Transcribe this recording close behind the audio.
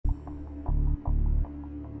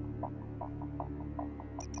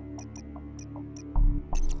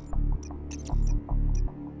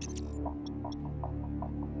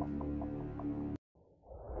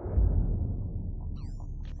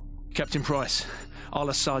Captain Price,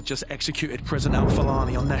 Al-Assad just executed President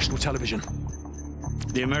Al-Falani on national television.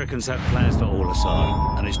 The Americans have plans for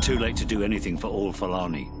Al-Assad, and it's too late to do anything for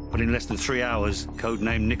Al-Falani. But in less than 3 hours,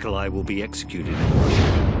 codename Nikolai will be executed in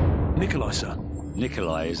Russia. Nikolai, sir?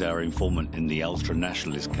 Nikolai is our informant in the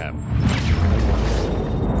ultra-nationalist camp.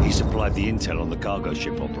 He supplied the intel on the cargo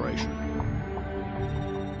ship operation.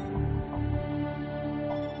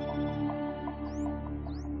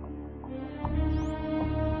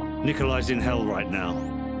 Nikolai's in hell right now.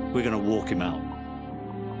 We're gonna walk him out.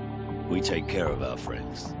 We take care of our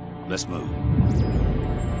friends. Let's move.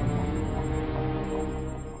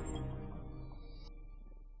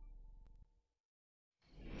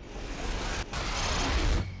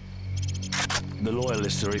 The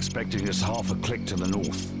Loyalists are expecting us half a click to the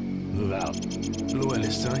north. Move out.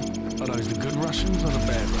 Loyalists, eh? Are those the good Russians or the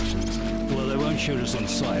bad Russians? Well, they won't shoot us on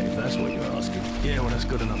sight, if that's what you're asking. Yeah, well, that's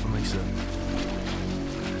good enough for me, sir.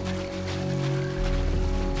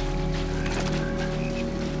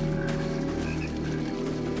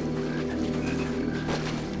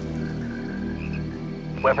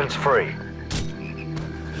 Weapons free.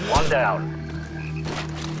 One down.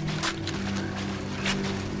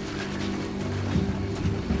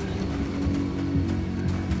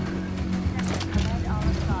 Ahmed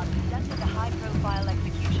Al-Assad conducted a high-profile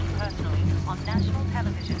execution personally on national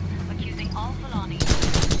television, accusing Al-Falani.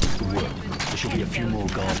 Good work. There should be a few more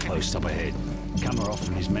guard posts up ahead. Kamarov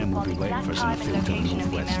and his men will be waiting for us in the field to the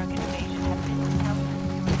northwest.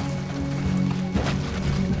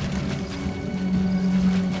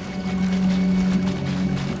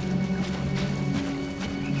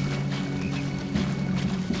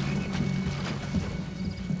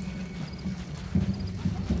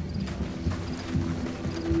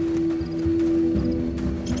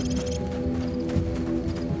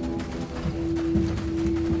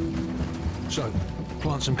 So,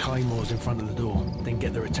 plant some claymores in front of the door, then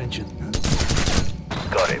get their attention.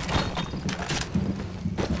 Got it.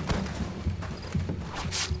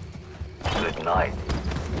 Good night.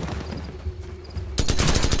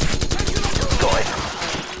 Got it.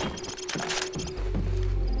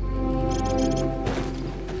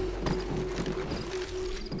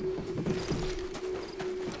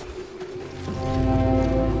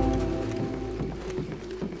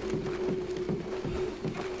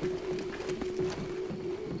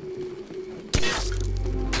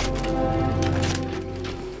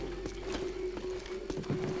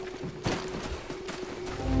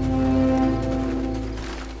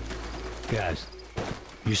 Guys,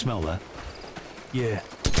 you smell that? Yeah,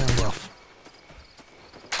 sound rough.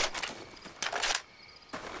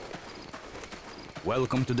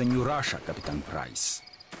 Welcome to the new Russia, Captain Price.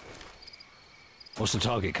 What's the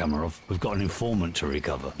target, Kamarov? We've got an informant to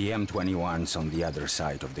recover. The M21's on the other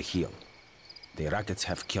side of the hill. The rockets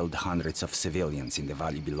have killed hundreds of civilians in the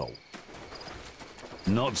valley below.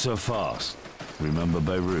 Not so fast. Remember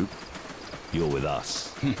Beirut? You're with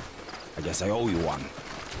us. I guess I owe you one.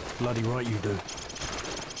 Bloody right you do.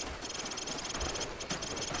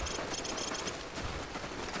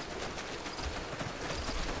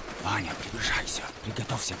 Ваня, приближайся.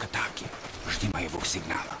 Приготовься к атаке. Жди моего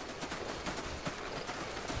сигнала.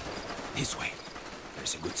 This way.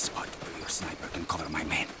 There's a good spot where your sniper can cover my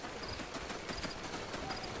men.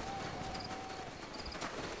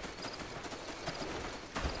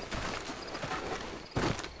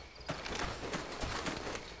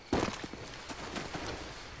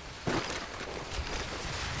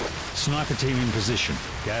 Sniper team in position.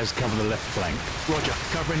 Gaz, cover the left flank. Roger,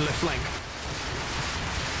 covering left flank.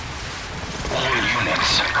 All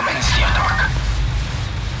units, commence the attack.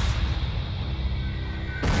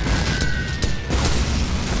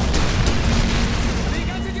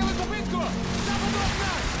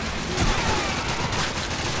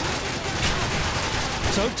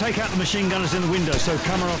 So, take out the machine gunners in the window so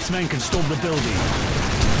Kamarov's men can storm the building.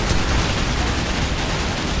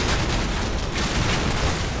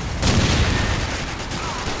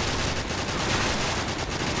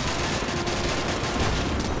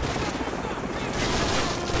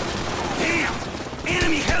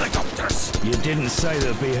 You didn't say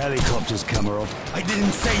there'd be helicopters, Kamarov. I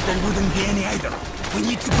didn't say there wouldn't be any either. We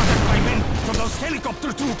need to protect my men from those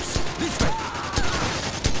helicopter troops. This way.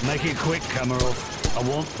 Make it quick, Kamarov. I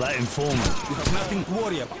want that informant. You have nothing to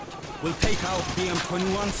worry about. We'll take out the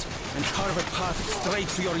M21s and carve a path straight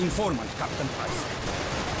to your informant, Captain Price.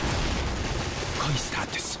 Какой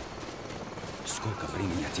статус? Сколько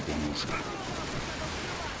времени тебе нужно?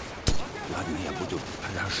 Ладно, я буду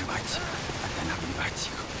проживать, останавливать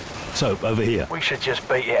их. So, over here. We should just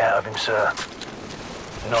beat it out of him, sir.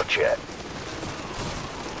 Not yet.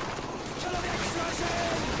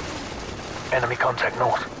 Enemy contact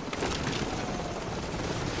north.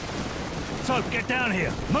 So, get down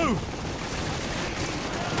here. Move!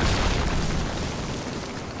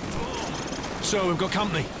 Sir, we've got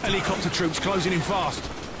company. Helicopter troops closing in fast.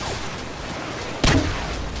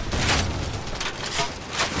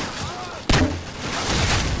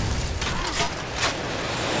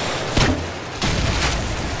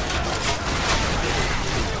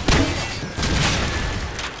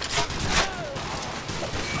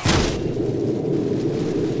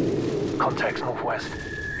 Contacts northwest.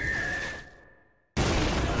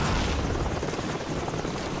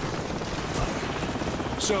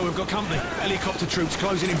 Sir, we've got company. Helicopter troops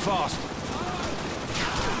closing in fast.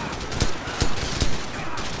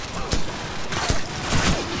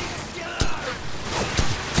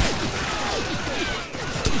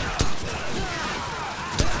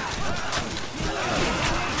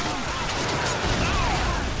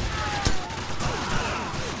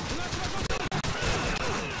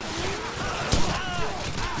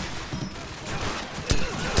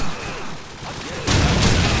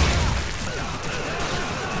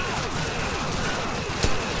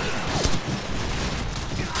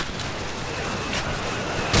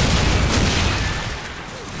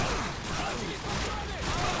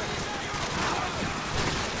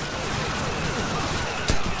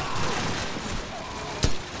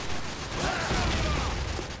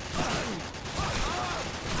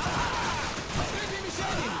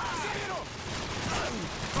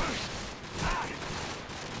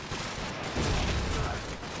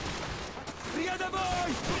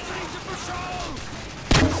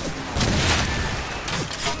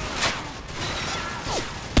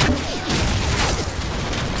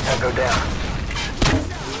 Go down.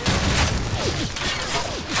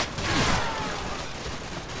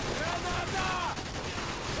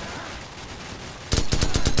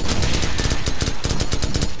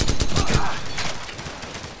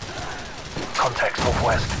 Contacts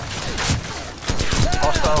northwest.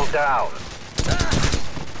 Hostile down.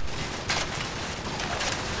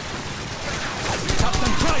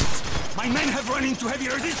 Captain Price! My men have run into heavy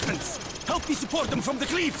resistance! Help me support them from the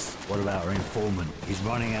cliffs! What about our informant? He's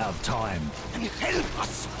running out of time. And help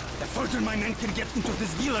us! The further my men can get into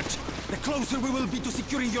this village, the closer we will be to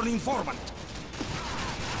securing your informant.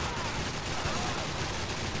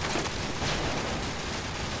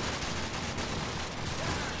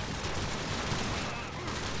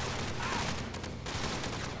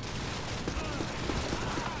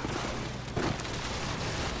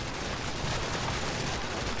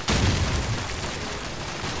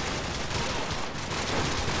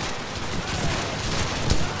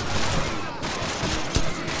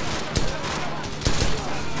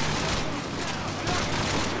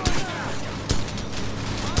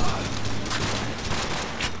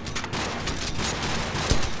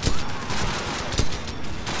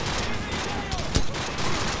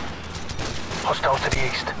 Hostile to the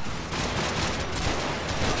east.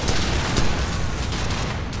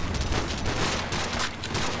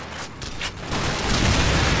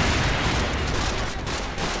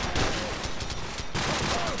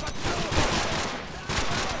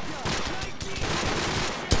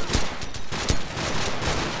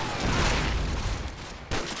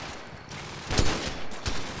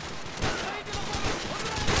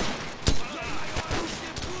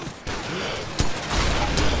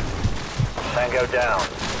 Tango down.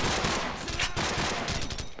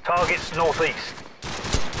 Targets northeast.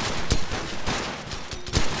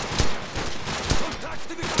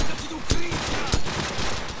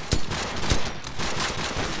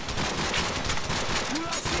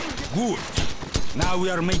 Good. Now we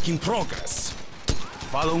are making progress.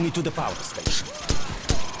 Follow me to the power station.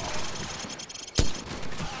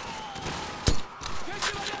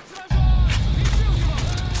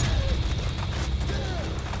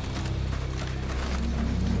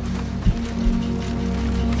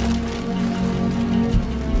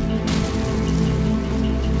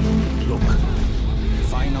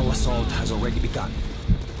 Has already begun.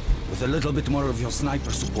 With a little bit more of your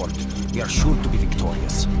sniper support, we are sure to be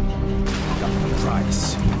victorious. Captain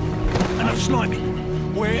Price. Enough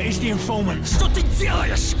sniping! Where is the informant? Что ты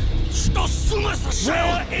делаешь? Что с ума сошел?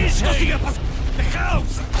 Where is Что he? тебе The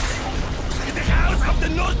house! The house of the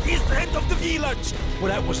northeast end of the village!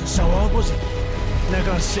 Well, that wasn't so hard, was it? Now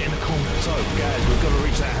go and sit in the corner. So, guys, we've got to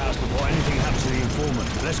reach that house before anything happens to the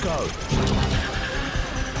informant. Let's go.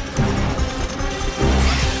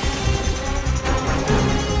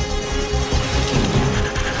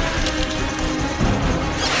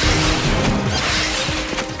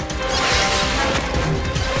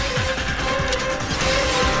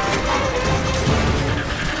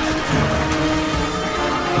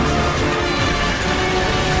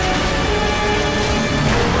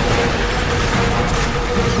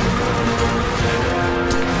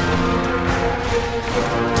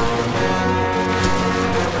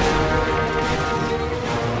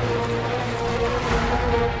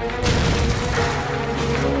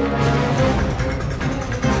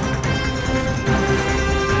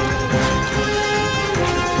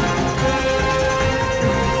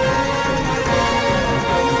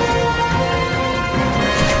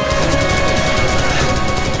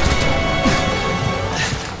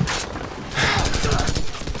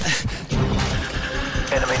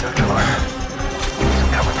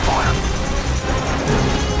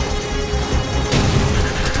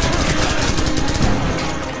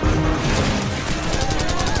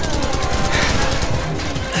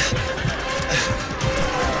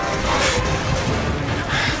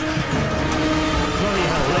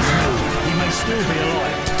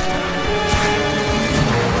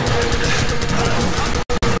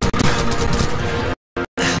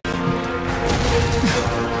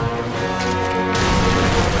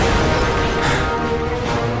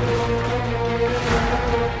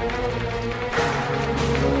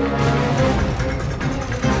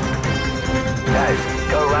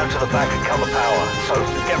 the back and cover power, so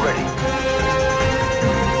get ready.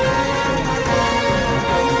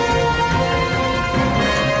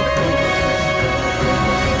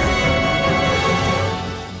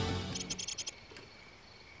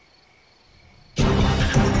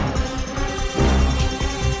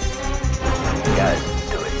 Guys,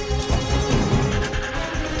 do it.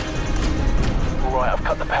 All right, I've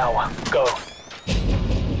cut the power. Go.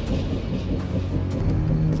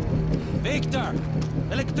 Виктор!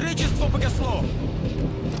 Электричество погасло!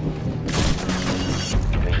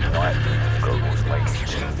 These white goggles make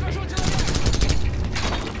sense.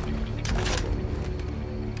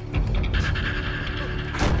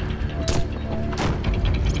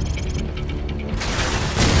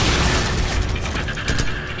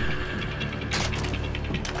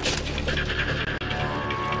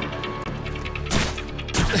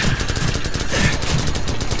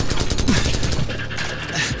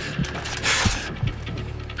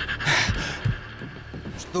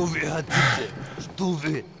 Что вы хотите? Что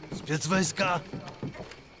вы? Спецвойска?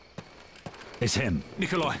 It's him.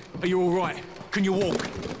 Nikolai, are you all right? Can you walk?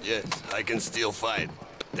 Yes, I can still fight.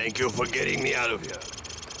 Thank you for getting me out of here.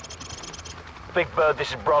 Big Bird,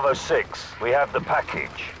 this is Bravo 6. We have the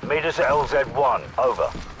package. Meet us at LZ1. Over.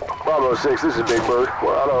 Bravo 6, this is Big Bird.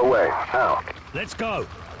 We're on our way. Out. Let's go.